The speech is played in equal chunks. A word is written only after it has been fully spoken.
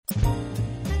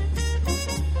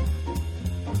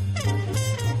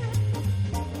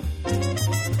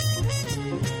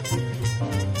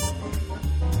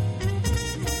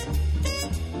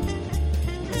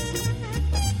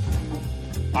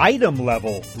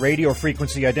item-level radio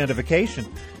frequency identification.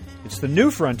 It's the new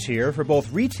frontier for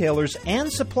both retailers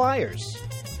and suppliers.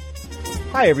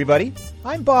 Hi, everybody.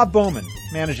 I'm Bob Bowman,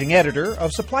 Managing Editor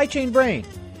of Supply Chain Brain,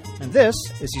 and this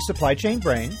is the Supply Chain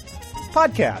Brain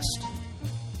podcast.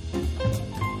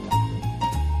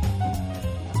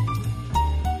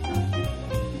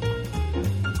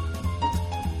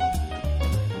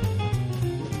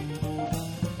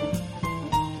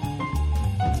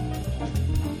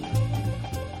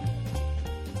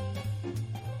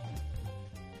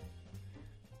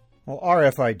 Well,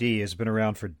 RFID has been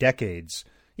around for decades,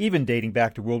 even dating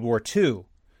back to World War II.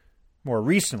 More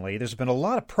recently, there's been a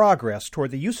lot of progress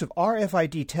toward the use of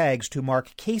RFID tags to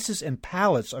mark cases and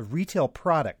pallets of retail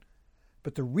product.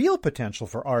 But the real potential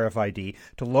for RFID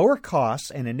to lower costs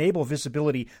and enable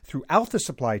visibility throughout the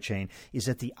supply chain is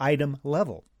at the item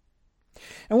level.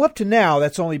 And up to now,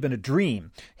 that's only been a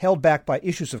dream, held back by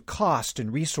issues of cost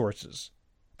and resources.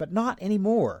 But not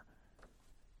anymore.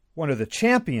 One of the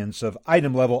champions of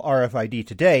item-level RFID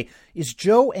today is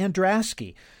Joe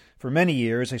Andrasky, for many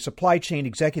years a supply chain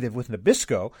executive with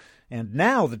Nabisco, and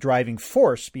now the driving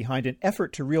force behind an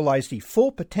effort to realize the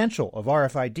full potential of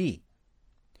RFID.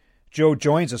 Joe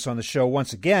joins us on the show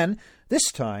once again, this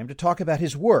time to talk about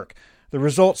his work, the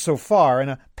results so far, and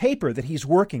a paper that he's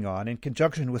working on in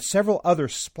conjunction with several other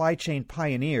supply chain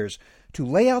pioneers to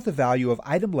lay out the value of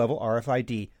item-level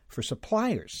RFID for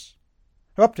suppliers.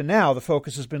 Up to now, the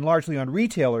focus has been largely on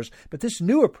retailers, but this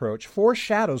new approach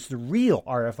foreshadows the real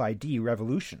RFID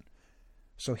revolution.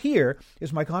 So here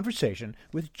is my conversation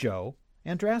with Joe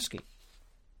Andrasky.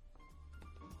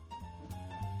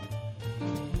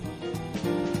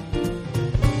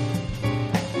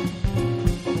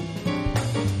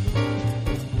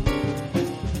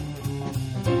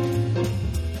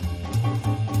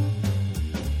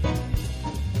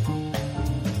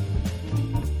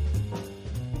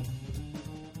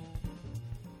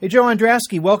 Hey, Joe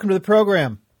Andrasky, welcome to the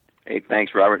program. Hey,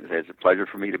 thanks, Robert. It's a pleasure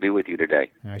for me to be with you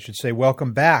today. I should say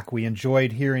welcome back. We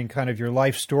enjoyed hearing kind of your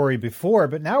life story before,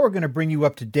 but now we're going to bring you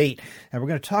up to date, and we're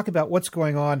going to talk about what's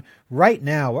going on right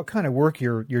now, what kind of work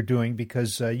you're doing,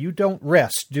 because you don't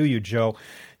rest, do you, Joe?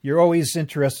 You're always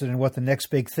interested in what the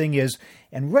next big thing is,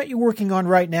 and what you're working on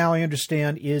right now, I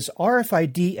understand, is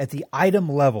RFID at the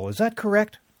item level. Is that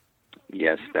correct?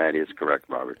 Yes, that is correct,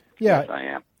 Robert. Yeah. Yes, I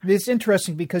am. It's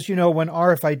interesting because, you know, when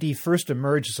RFID first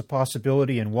emerged as a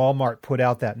possibility and Walmart put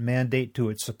out that mandate to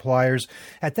its suppliers,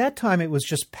 at that time it was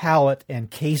just pallet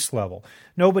and case level.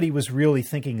 Nobody was really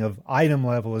thinking of item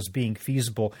level as being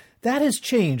feasible. That has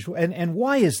changed, and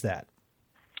why is that?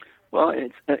 Well,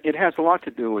 it has a lot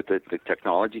to do with the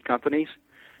technology companies.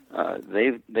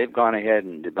 They've gone ahead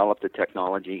and developed a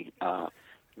technology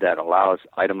that allows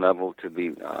item level to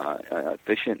be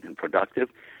efficient and productive.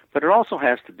 But it also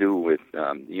has to do with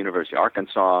the University of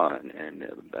Arkansas and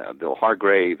Bill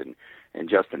Hargrave and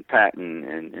Justin Patton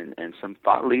and some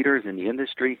thought leaders in the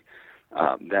industry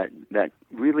that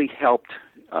really helped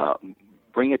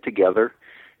bring it together.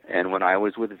 And when I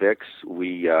was with VIX,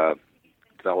 we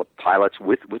developed pilots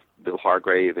with Bill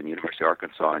Hargrave and University of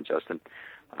Arkansas and Justin.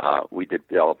 We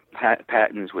developed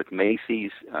patents with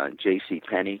Macy's, J.C.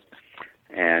 Penney,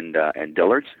 and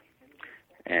Dillard's.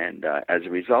 And as a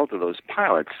result of those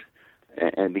pilots,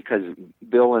 and because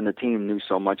Bill and the team knew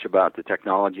so much about the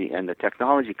technology, and the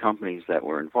technology companies that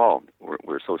were involved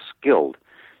were so skilled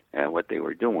at what they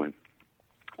were doing,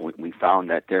 we found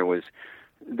that there were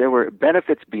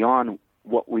benefits beyond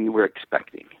what we were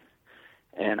expecting.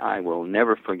 And I will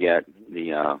never forget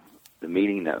the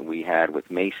meeting that we had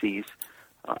with Macy's.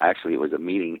 Actually, it was a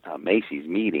Macy's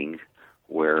meeting,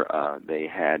 where they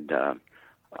had a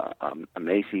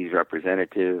Macy's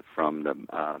representative from the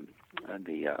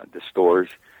stores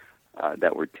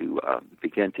that were to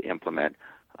begin to implement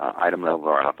item level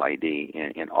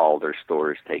RFID in all their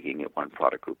stores, taking it one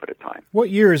product group at a time. What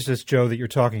year is this, Joe, that you're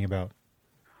talking about?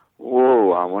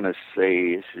 Oh, I want to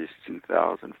say this is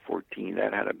 2014.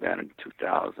 That had been in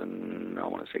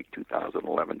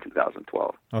 2011,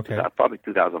 2012. Okay. Probably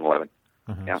 2011.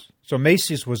 Uh-huh. Yeah. So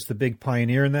Macy's was the big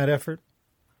pioneer in that effort?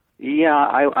 Yeah,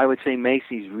 I would say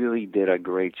Macy's really did a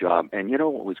great job. And you know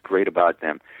what was great about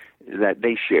them is that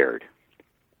they shared.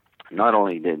 Not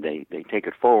only did they take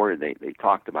it forward, they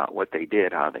talked about what they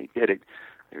did, how they did it.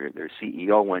 Their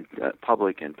CEO went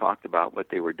public and talked about what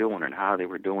they were doing and how they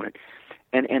were doing it.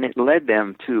 And it led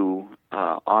them to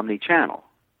omni-channel.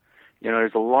 You know,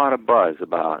 there's a lot of buzz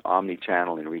about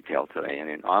omni-channel in retail today,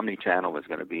 and omni-channel was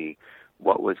going to be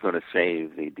what was going to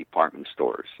save the department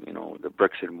stores, you know, the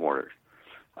bricks and mortars.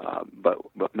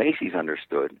 But Macy's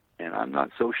understood, and I'm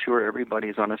not so sure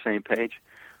everybody's on the same page,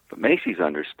 but Macy's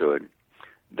understood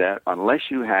that unless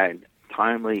you had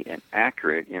timely and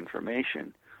accurate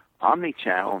information,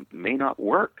 omnichannel may not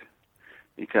work.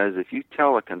 Because if you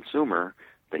tell a consumer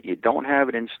that you don't have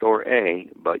it in store A,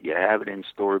 but you have it in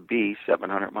store B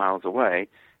 700 miles away,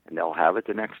 and they'll have it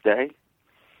the next day,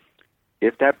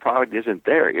 if that product isn't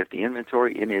there, if the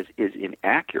inventory is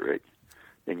inaccurate,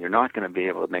 then you're not going to be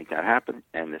able to make that happen,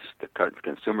 and the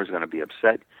consumer's going to be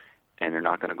upset, and they're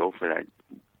not going to go for that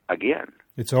again.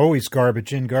 It's always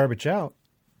garbage in, garbage out.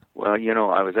 Well,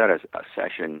 I was at a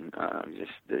session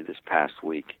just this past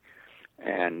week,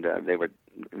 and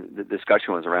the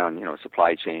discussion was around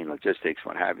supply chain, logistics,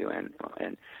 what have you, and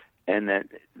that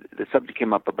the subject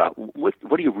came up about what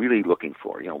are you really looking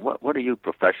for? What are you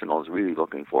professionals really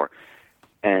looking for?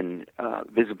 And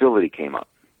visibility came up.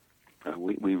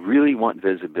 We really want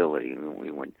visibility.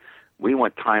 We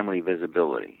want timely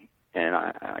visibility. And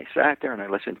I sat there and I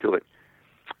listened to it,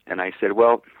 and I said,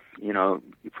 well, you're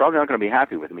probably not going to be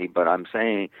happy with me, but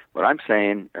what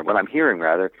I'm hearing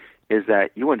rather, is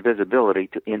that you want visibility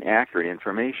to inaccurate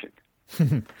information.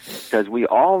 Because we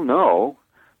all know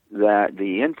that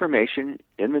the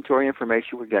inventory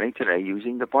information we're getting today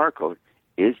using the barcode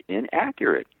is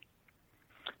inaccurate.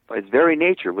 By its very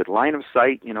nature, with line of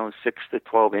sight, 6 to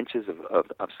 12 inches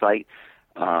of sight,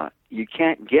 you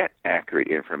can't get accurate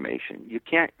information. You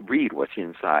can't read what's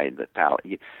inside the pallet.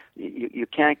 You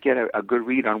can't get a good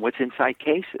read on what's inside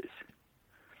cases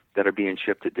that are being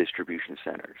shipped to distribution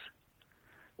centers.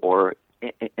 Or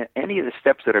any of the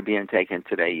steps that are being taken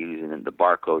today using the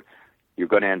barcode, you're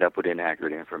going to end up with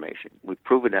inaccurate information. We've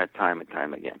proven that time and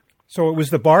time again. So it was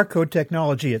the barcode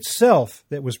technology itself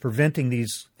that was preventing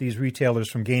these retailers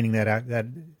from gaining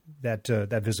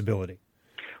that visibility.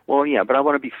 Well, yeah, but I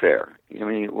want to be fair.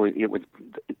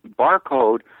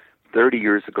 Barcode 30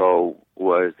 years ago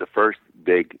was the first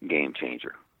big game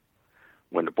changer.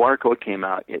 When the barcode came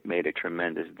out, it made a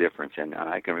tremendous difference. And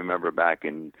I can remember back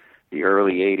in the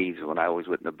early 80s when I was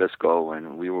with Nabisco,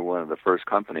 and we were one of the first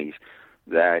companies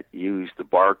that used the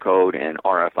barcode and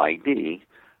RFID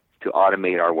to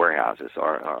automate our warehouses,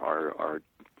 our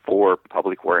 4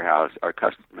 public warehouses,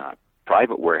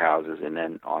 private warehouses, and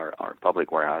then our public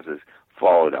warehouses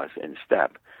followed us in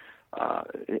step.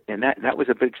 And that was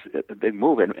a big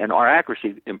move, and our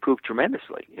accuracy improved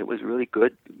tremendously. It was really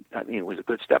good. It was a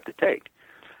good step to take.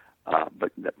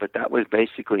 But that was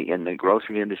basically in the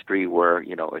grocery industry, where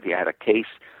if you had a case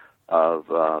of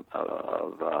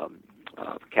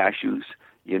cashews,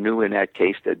 you knew in that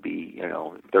case there'd be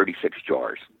 36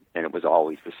 jars, and it was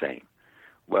always the same.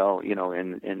 Well,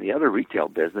 in the other retail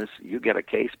business, you get a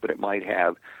case, but it might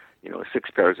have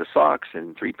 6 pairs of socks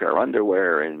and 3 pair of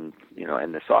underwear, and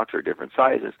and the socks are different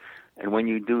sizes. And when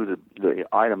you do the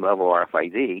item level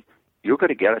RFID, you're going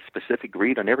to get a specific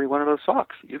read on every one of those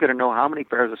socks. You're going to know how many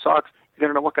pairs of socks. You're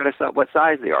going to know what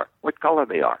size they are, what color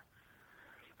they are.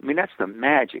 That's the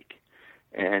magic.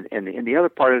 And the other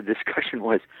part of the discussion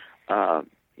was,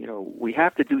 we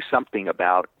have to do something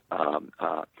about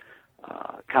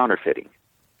counterfeiting.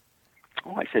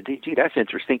 Oh, I said, gee, that's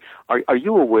interesting. Are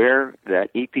you aware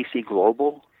that EPC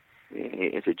Global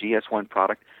is a GS1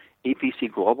 product?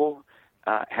 EPC Global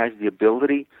has the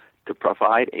ability to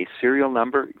provide a serial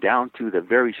number down to the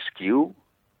very SKU,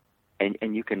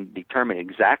 and you can determine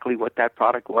exactly what that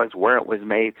product was, where it was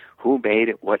made, who made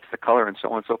it, what's the color, and so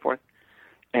on and so forth.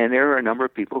 And there are a number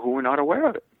of people who were not aware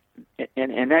of it.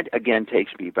 And that, again,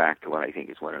 takes me back to what I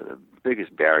think is one of the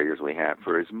biggest barriers we have.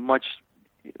 For as much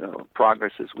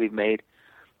progress as we've made,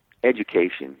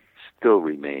 education still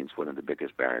remains one of the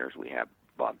biggest barriers we have,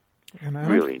 Bob.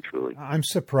 Really and truly. I'm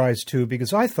surprised, too,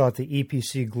 because I thought the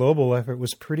EPC Global effort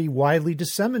was pretty widely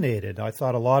disseminated. I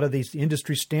thought a lot of these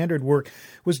industry standard work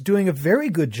was doing a very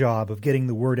good job of getting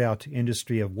the word out to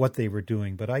industry of what they were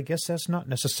doing, but I guess that's not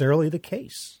necessarily the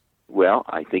case. Well,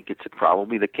 I think it's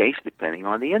probably the case depending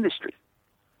on the industry.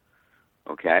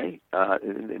 Okay?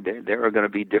 There are going to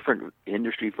be different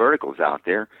industry verticals out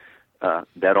there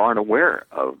that aren't aware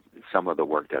of some of the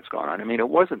work that's gone on. It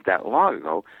wasn't that long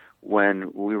ago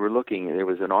when we were looking, there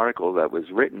was an article that was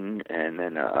written and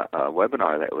then a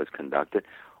webinar that was conducted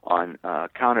on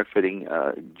counterfeiting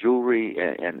jewelry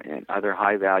and other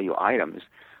high-value items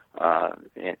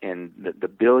and the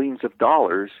billions of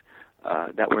dollars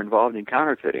that were involved in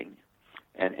counterfeiting.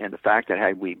 And the fact that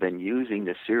had we been using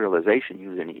the serialization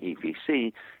using the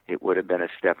EPC, it would have been a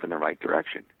step in the right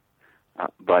direction.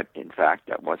 But, in fact,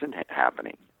 that wasn't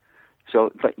happening.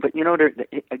 So, but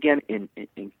again,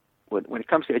 when it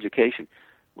comes to education,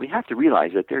 we have to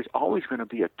realize that there's always going to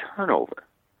be a turnover.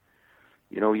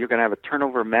 You're going to have a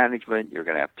turnover of management, you're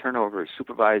going to have turnover of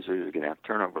supervisors, you're going to have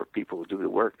turnover of people who do the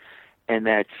work. and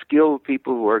that skilled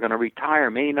people who are going to retire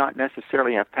may not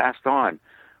necessarily have passed on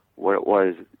what it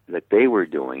was that they were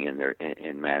doing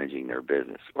in managing their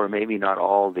business, or maybe not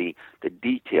all the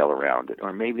detail around it,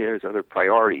 or maybe there's other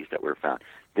priorities that were found.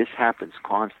 This happens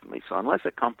constantly. So unless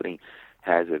a company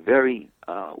has a very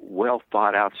well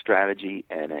thought out strategy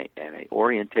and a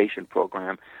orientation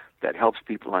program that helps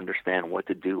people understand what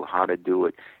to do, how to do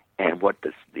it, and what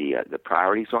the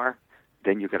priorities are,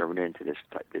 then you're going to run into this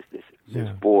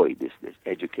void, this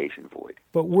education void.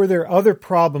 But were there other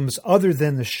problems other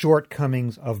than the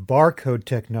shortcomings of barcode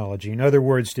technology? In other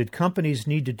words, did companies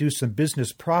need to do some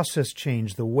business process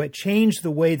change the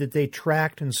way that they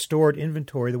tracked and stored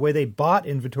inventory, the way they bought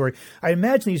inventory? I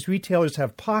imagine these retailers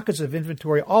have pockets of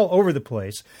inventory all over the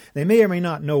place. They may or may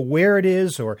not know where it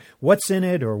is or what's in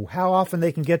it or how often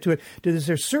they can get to it. Is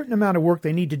there a certain amount of work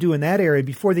they need to do in that area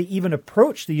before they even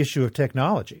approach the issue of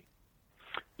technology?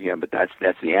 Yeah, but that's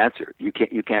the answer. You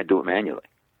can't do it manually.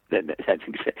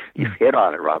 You hit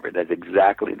on it, Robert. That's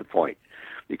exactly the point.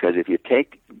 Because if you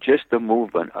take just the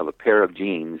movement of a pair of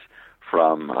jeans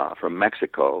from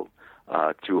Mexico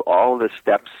through all the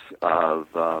steps of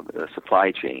the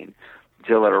supply chain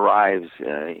till it arrives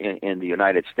in the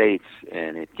United States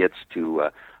and it gets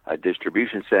to a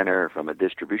distribution center, from a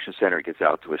distribution center it gets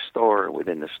out to a store,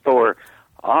 within the store,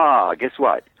 guess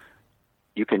what?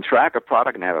 You can track a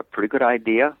product and have a pretty good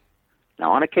idea,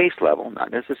 now on a case level,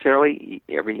 not necessarily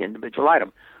every individual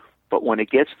item, but when it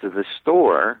gets to the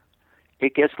store,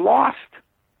 it gets lost.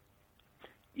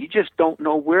 You just don't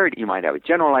know where you might have a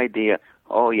general idea.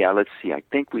 Oh, yeah, let's see. I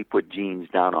think we put jeans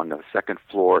down on the second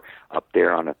floor up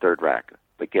there on the third rack.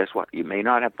 But guess what? You may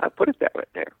not have put it that way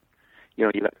there. You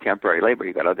know, you got temporary labor,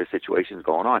 you got other situations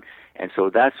going on. And so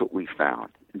that's what we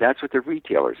found. That's what the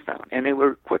retailers found. And they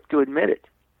were quick to admit it.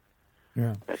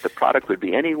 Yeah. That the product would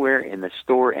be anywhere in the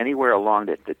store, anywhere along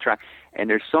the track, and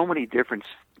there's so many different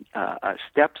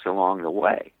steps along the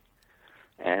way,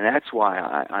 and that's why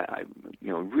I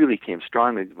really came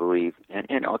strongly to believe, and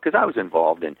because I was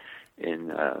involved in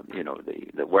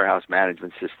the warehouse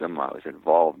management system, I was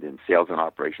involved in sales and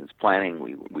operations planning.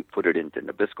 We put it into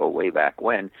Nabisco way back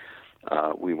when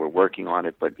we were working on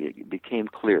it, but it became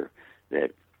clear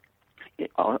that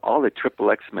all the triple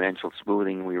exponential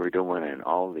smoothing we were doing and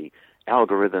all the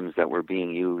algorithms that were being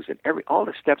used and all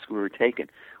the steps we were taking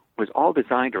was all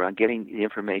designed around getting the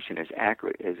information as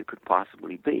accurate as it could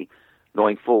possibly be,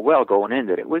 knowing full well going in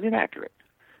that it was inaccurate.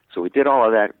 So we did all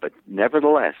of that, but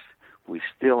nevertheless, we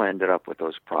still ended up with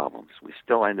those problems. We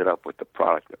still ended up with the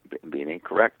product being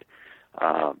incorrect.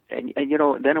 And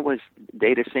then it was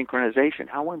data synchronization,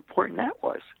 how important that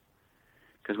was.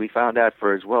 Because we found out,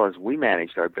 for as well as we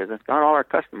managed our business, not all our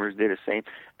customers did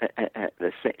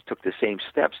took the same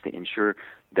steps to ensure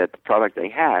that the product they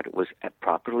had was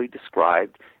properly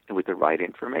described and with the right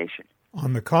information.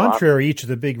 On the contrary, each of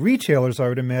the big retailers, I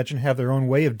would imagine, have their own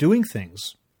way of doing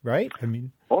things, right?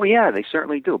 Oh yeah, they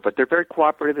certainly do, but they're very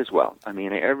cooperative as well. I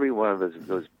mean, every one of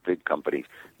those big companies,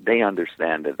 they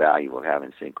understand the value of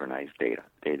having synchronized data.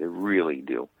 They really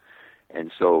do. And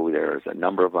so there's a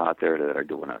number of them out there that are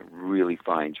doing a really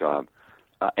fine job.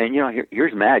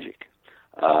 Here's magic.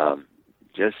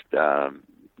 Just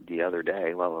the other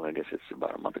day, well, I guess it's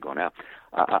about a month ago now,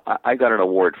 I got an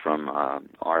award from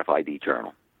RFID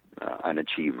Journal, an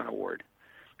achievement award.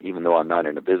 Even though I'm not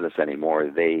in the business anymore,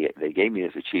 they gave me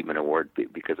this achievement award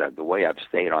because of the way I've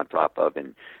stayed on top of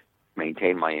and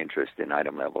maintained my interest in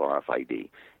item-level RFID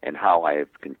and how I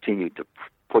have continued to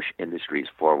push industries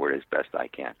forward as best I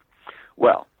can.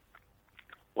 Well,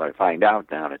 what I find out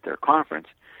down at their conference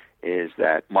is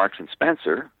that Marks &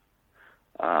 Spencer,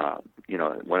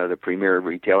 one of the premier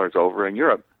retailers over in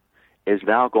Europe, is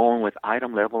now going with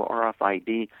item-level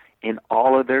RFID in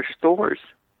all of their stores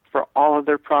for all of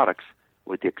their products,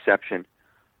 with the exception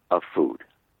of food.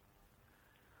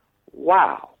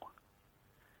 Wow.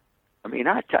 I mean,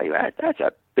 I tell you, that's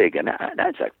a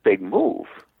big move.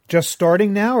 Just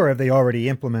starting now, or have they already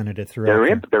implemented it throughout?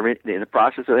 They're in the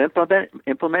process of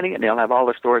implementing it, and they'll have all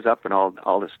the stores up and all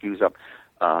the SKUs up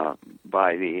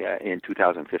in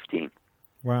 2015.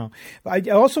 Wow. I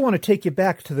also want to take you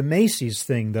back to the Macy's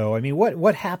thing, though. I mean,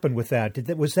 what happened with that?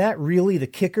 Was that really the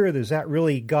kicker? Does that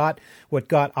really got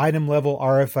item-level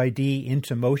RFID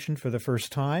into motion for the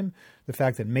first time? The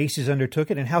fact that Macy's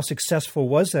undertook it, and how successful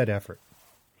was that effort?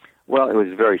 Well, it was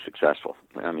very successful.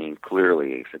 I mean,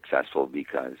 clearly successful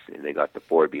because they got the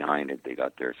board behind it. They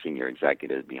got their senior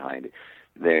executives behind it.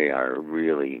 They are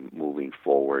really moving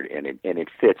forward, and it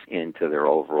fits into their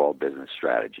overall business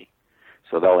strategy.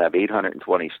 So they'll have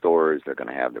 820 stores. They're going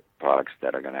to have the products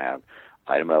that are going to have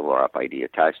item-level RFID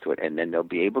attached to it, and then they'll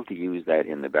be able to use that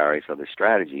in the various other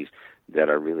strategies that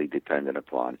are really dependent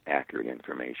upon accurate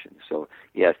information. So,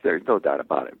 yes, there's no doubt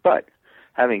about it. But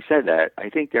having said that, I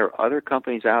think there are other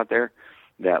companies out there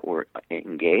that were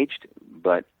engaged,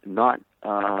 but not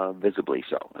visibly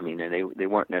so. I mean, they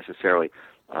weren't necessarily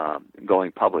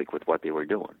going public with what they were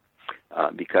doing.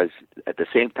 Because at the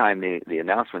same time the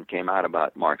announcement came out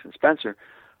about Marks and Spencer,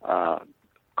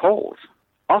 Kohl's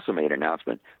also made an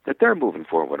announcement that they're moving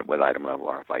forward with item-level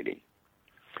RFID.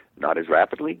 Not as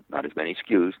rapidly, not as many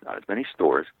SKUs, not as many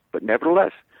stores, but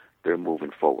nevertheless, they're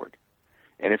moving forward.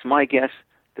 And it's my guess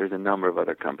there's a number of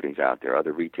other companies out there,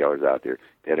 other retailers out there,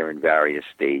 that are in various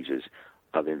stages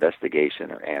of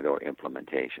investigation or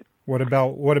implementation. What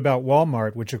about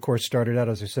Walmart, which of course started out,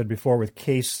 as I said before, with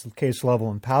case level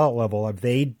and pallet level? Have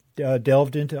they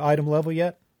delved into item level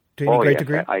yet to any great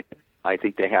degree? I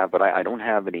think they have, but I don't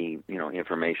have any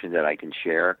information that I can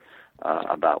share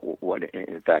about what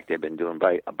in fact they've been doing.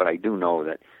 But I do know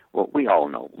that we all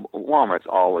know Walmart's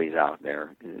always out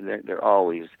there. They're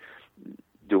always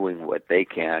doing what they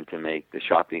can to make the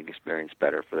shopping experience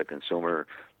better for the consumer.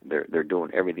 They're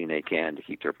doing everything they can to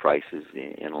keep their prices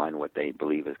in line with what they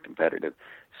believe is competitive.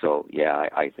 So, yeah,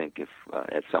 I think if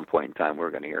at some point in time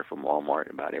we're going to hear from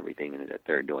Walmart about everything that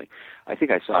they're doing. I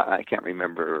think I can't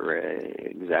remember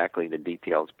exactly the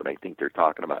details, but I think they're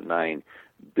talking about 9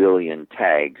 billion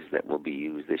tags that will be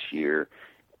used this year.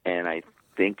 And I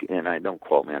think, and I don't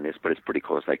quote me on this, but it's pretty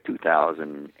close, like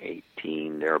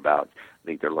 2018, they're about, I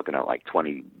think they're looking at like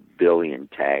 20 billion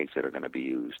tags that are going to be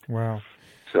used. Wow.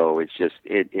 So it's just,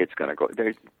 it's going to go.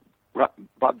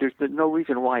 Bob, there's no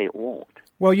reason why it won't.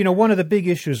 Well, one of the big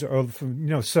issues of,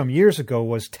 some years ago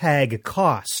was tag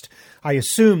cost. I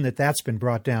assume that's been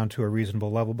brought down to a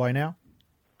reasonable level by now?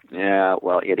 Yeah,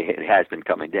 well, it has been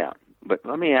coming down. But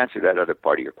let me answer that other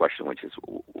part of your question, which is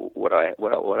what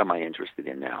am I interested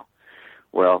in now?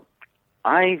 Well,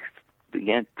 I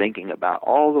began thinking about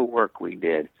all the work we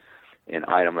did in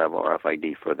item-level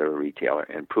RFID for the retailer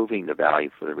and proving the value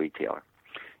for the retailer.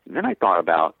 And then I thought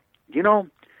about,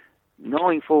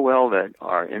 knowing full well that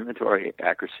our inventory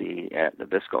accuracy at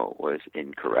Nabisco was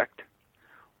incorrect,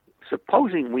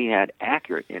 supposing we had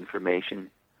accurate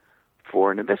information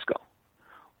for Nabisco,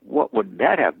 what would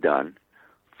that have done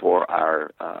for our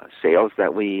sales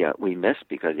that we missed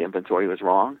because the inventory was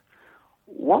wrong?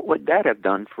 What would that have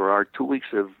done for our 2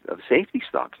 weeks of safety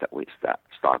stocks that we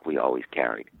always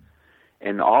carried?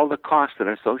 And all the costs that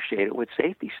are associated with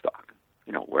safety stock,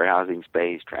 warehousing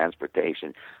space,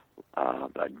 transportation,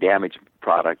 damaged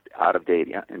product, out of date,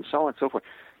 and so on and so forth.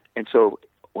 And so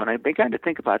when I began to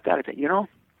think about that, I thought,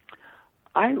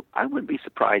 I wouldn't be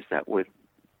surprised that with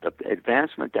the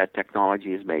advancement that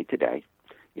technology has made today,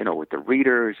 with the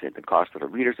readers and the cost of the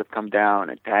readers have come down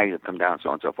and tags have come down, so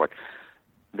on and so forth,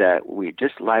 that we're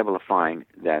just liable to find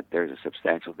that there's a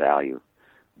substantial value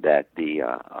that the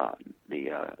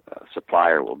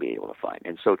supplier will be able to find.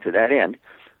 And so to that end,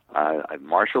 I've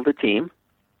marshaled a team.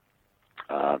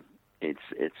 There's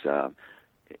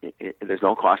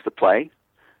no cost to play.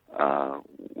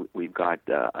 We've got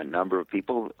a number of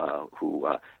people who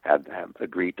have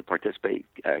agreed to participate.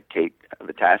 Kate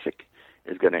Vitasic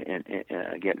is going to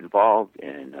get involved,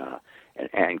 and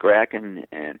Ann Gracken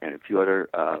and a few other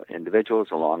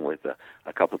individuals, along with a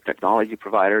couple of technology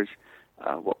providers.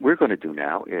 What we're going to do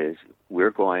now is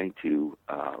we're going to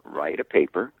write a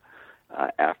paper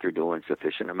after doing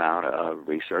sufficient amount of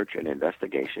research and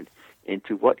investigation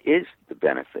into what is the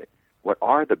benefit, what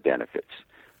are the benefits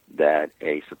that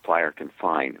a supplier can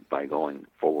find by going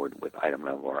forward with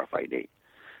item-level RFID.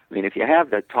 I mean, if you have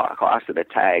the cost of the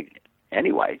tag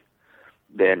anyway,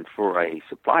 then for a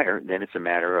supplier, then it's a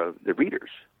matter of the readers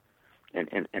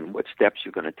and what steps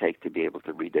you're going to take to be able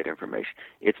to read that information.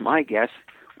 It's my guess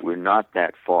we're not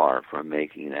that far from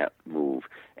making that move.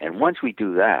 And once we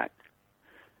do that,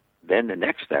 then the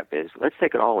next step is, let's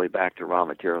take it all the way back to raw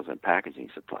materials and packaging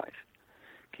supplies.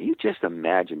 Can you just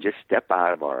imagine, just step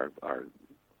out of our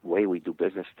way we do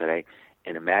business today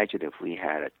and imagine if we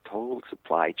had a total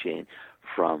supply chain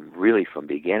from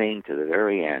beginning to the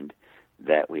very end,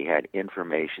 that we had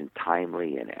information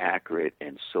timely and accurate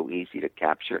and so easy to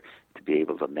capture to be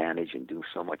able to manage and do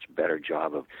so much better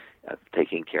job of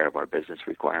taking care of our business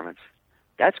requirements.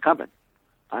 That's coming.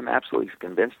 I'm absolutely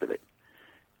convinced of it.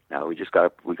 Now we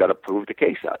got to prove the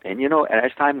case out. And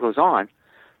as time goes on,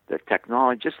 the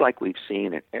technology, just like we've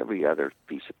seen in every other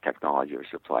piece of technology or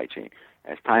supply chain,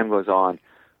 as time goes on,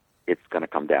 it's going to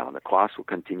come down. The costs will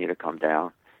continue to come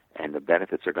down, and the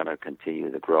benefits are going to continue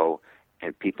to grow,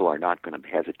 and people are not going to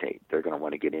hesitate. They're going to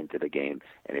want to get into the game,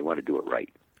 and they want to do it right.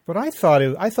 But I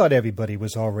thought everybody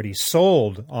was already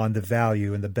sold on the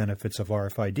value and the benefits of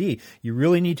RFID. You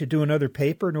really need to do another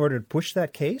paper in order to push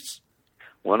that case?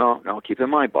 Well, no. Keep in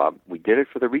mind, Bob, we did it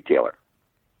for the retailer.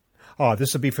 Oh,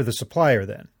 this will be for the supplier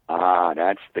then.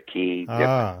 That's the key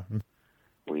difference.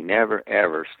 We never,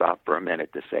 ever stopped for a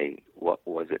minute to say, what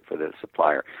was it for the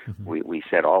supplier? Mm-hmm. We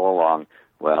said all along,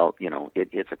 well,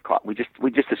 it's a cost. We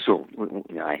just assume.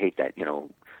 I hate that,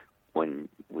 when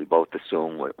we both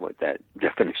assume what that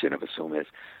definition of assume is.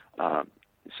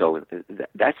 So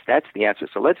that's the answer.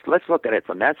 So let's look at it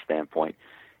from that standpoint.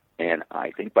 And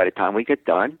I think by the time we get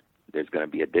done, there's going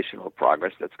to be additional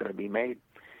progress that's going to be made.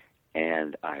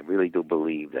 And I really do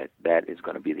believe that is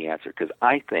going to be the answer. Because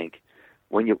I think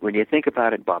when you think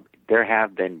about it, Bob,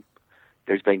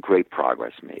 there's been great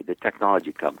progress made. The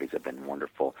technology companies have been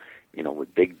wonderful,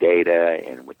 with big data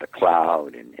and with the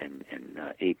cloud and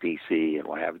APC and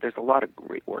what have you. There's a lot of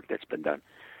great work that's been done.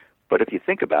 But if you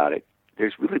think about it,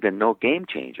 there's really been no game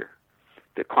changer.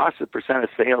 The cost of percent of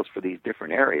sales for these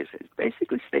different areas has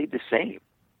basically stayed the same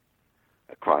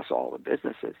across all the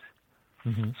businesses.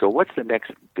 Mm-hmm. So what's the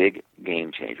next big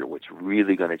game changer? What's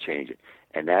really going to change it?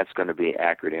 And that's going to be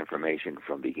accurate information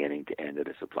from beginning to end of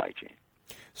the supply chain.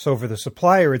 So for the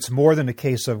supplier, it's more than a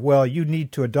case of, well, you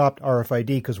need to adopt RFID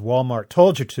because Walmart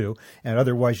told you to, and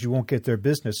otherwise you won't get their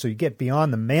business. So you get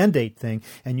beyond the mandate thing,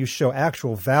 and you show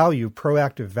actual value,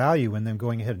 proactive value in them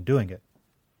going ahead and doing it.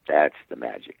 That's the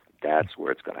magic. That's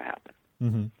where it's going to happen.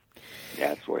 Mm-hmm.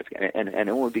 That's where it's going to, and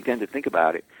when we begin to think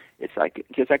about it, it's like,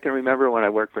 because I can remember when I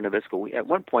worked for Nabisco, at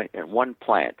one point in one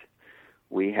plant,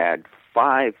 we had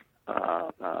 5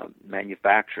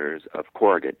 manufacturers of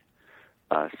corrugate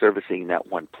servicing that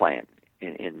one plant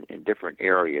in different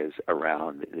areas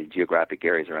around the geographic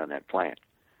areas around that plant.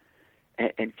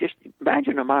 And just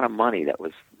imagine the amount of money that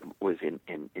was in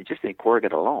just in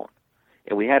corrugate alone.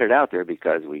 And we had it out there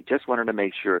because we just wanted to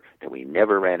make sure that we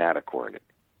never ran out of corrugate.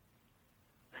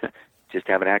 Just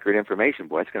having accurate information,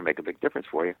 boy, it's going to make a big difference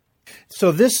for you.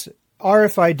 So this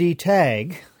RFID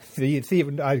tag,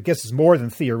 I guess it's more than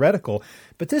theoretical,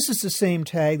 but this is the same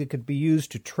tag that could be used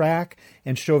to track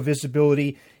and show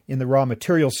visibility in the raw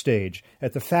material stage,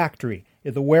 at the factory,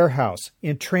 at the warehouse,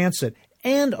 in transit,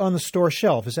 and on the store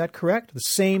shelf. Is that correct? The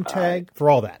same tag for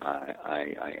all that?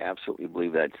 I absolutely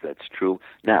believe that's true.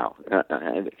 Now,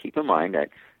 keep in mind that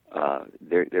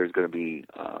there's going to be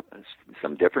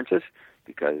some differences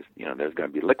because, there's going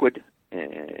to be liquid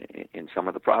in some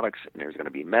of the products, and there's going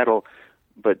to be metal.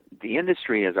 But the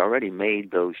industry has already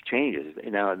made those changes.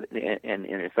 Now, and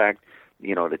in fact,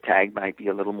 the tag might be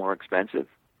a little more expensive,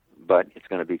 but it's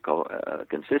going to be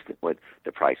consistent with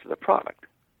the price of the product.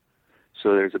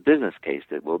 So there's a business case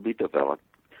that will be developed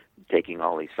taking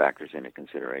all these factors into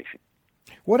consideration.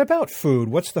 What about food?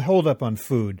 What's the holdup on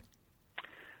food?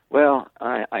 Well,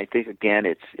 I think again,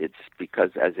 it's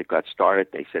because as it got started,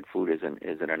 they said food isn't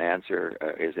an answer,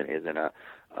 isn't a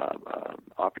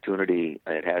opportunity.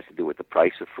 It has to do with the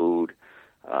price of food,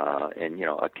 and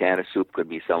a can of soup could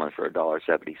be selling for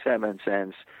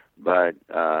 $1.77, but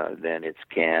then it's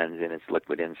cans and it's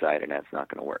liquid inside, and that's not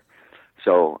going to work.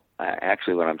 So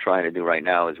actually, what I'm trying to do right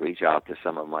now is reach out to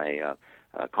some of my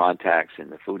contacts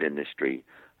in the food industry.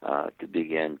 To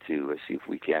begin to see if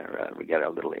we can we get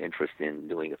a little interest in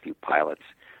doing a few pilots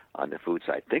on the food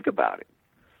side. Think about it.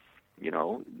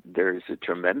 There's a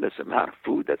tremendous amount of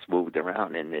food that's moved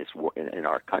around in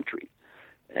our country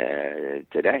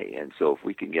today, and so if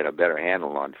we can get a better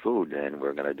handle on food, then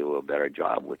we're going to do a better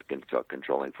job with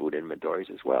controlling food inventories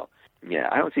as well. Yeah,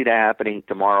 I don't see that happening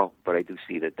tomorrow, but I do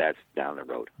see that that's down the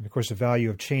road. And of course, the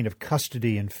value of chain of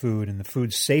custody in food and the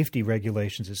food safety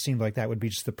regulations, it seemed like that would be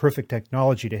just the perfect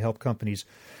technology to help companies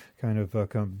kind of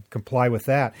comply with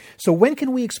that. So when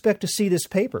can we expect to see this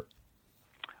paper?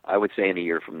 I would say in a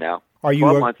year from now.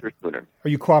 12 months or sooner. Are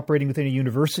you cooperating with any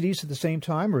universities at the same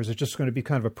time, or is it just going to be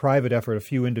kind of a private effort, a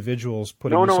few individuals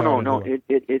putting this out? No.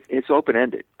 It's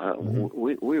open-ended.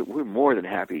 We're more than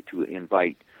happy to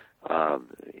invite,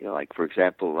 like, for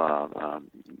example,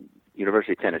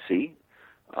 University of Tennessee,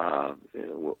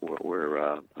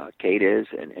 where Kate is,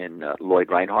 and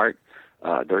Lloyd Reinhardt.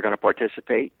 They're going to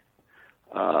participate.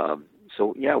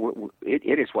 So, yeah,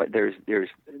 it is what there's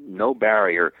no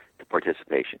barrier to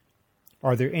participation.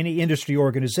 Are there any industry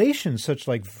organizations, such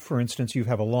like, for instance, you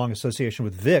have a long association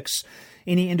with VIX,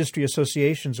 any industry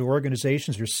associations or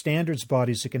organizations or standards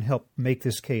bodies that can help make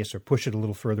this case or push it a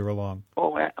little further along?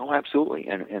 Oh, absolutely.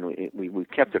 And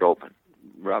we've kept it open.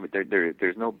 Robert,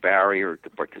 there's no barrier to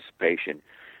participation.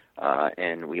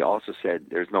 And we also said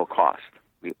there's no cost.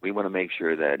 We want to make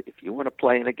sure that if you want to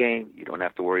play in a game, you don't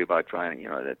have to worry about trying,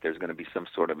 that there's going to be some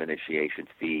sort of initiation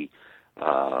fee.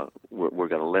 We're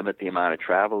going to limit the amount of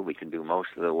travel. We can do most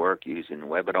of the work using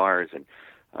webinars, and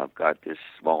I've got this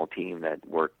small team that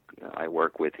I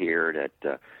work with here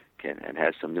that and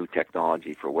has some new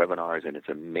technology for webinars, and it's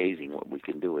amazing what we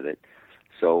can do with it.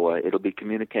 So it'll be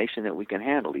communication that we can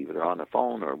handle either on the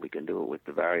phone, or we can do it with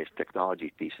the various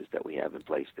technology pieces that we have in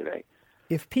place today.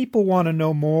 If people want to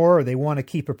know more, or they want to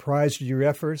keep apprised of your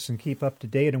efforts and keep up to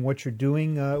date on what you're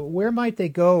doing, where might they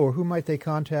go, or who might they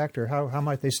contact, or how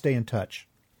might they stay in touch?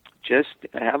 Just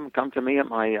have them come to me at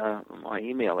my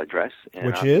email address, and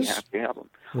Which I'll is? be happy to have them.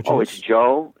 Which is? It's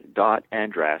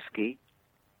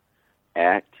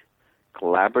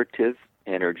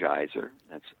joe.andrasky@collaborativeenergizer,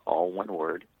 that's all one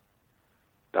word,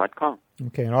 .com.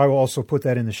 Okay, and I will also put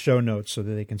that in the show notes so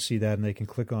that they can see that and they can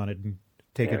click on it and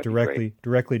take it directly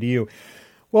to you.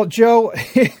 Well, Joe,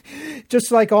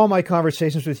 just like all my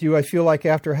conversations with you, I feel like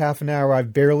after half an hour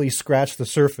I've barely scratched the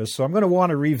surface. So I'm going to want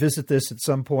to revisit this at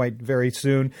some point very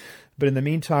soon. But in the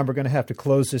meantime, we're going to have to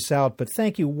close this out. But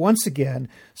thank you once again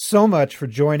so much for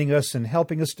joining us and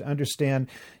helping us to understand,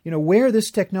 where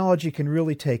this technology can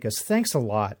really take us. Thanks a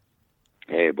lot.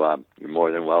 Hey, Bob, you're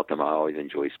more than welcome. I always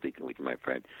enjoy speaking with you, my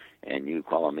friend. And you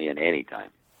call on me at any time.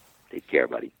 Take care,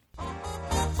 buddy.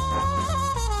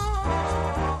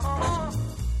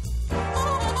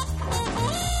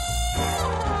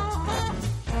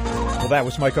 Well, that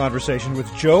was my conversation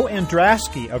with Joe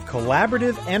Andrasky of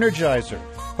Collaborative Energizer.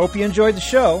 Hope you enjoyed the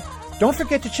show. Don't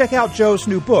forget to check out Joe's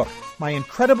new book, My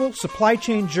Incredible Supply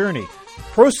Chain Journey,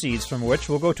 proceeds from which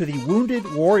will go to the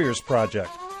Wounded Warriors Project.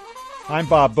 I'm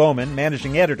Bob Bowman,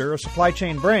 managing editor of Supply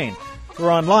Chain Brain.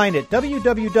 We're online at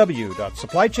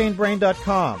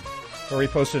www.supplychainbrain.com, where we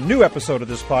post a new episode of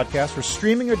this podcast for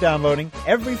streaming or downloading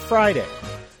every Friday.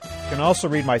 You can also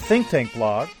read my Think Tank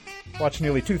blog, watch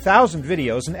nearly 2,000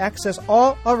 videos, and access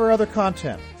all of our other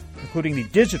content, including the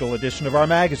digital edition of our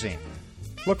magazine.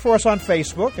 Look for us on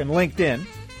Facebook and LinkedIn,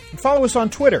 and follow us on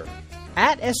Twitter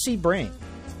 @SCBrain.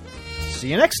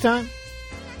 See you next time.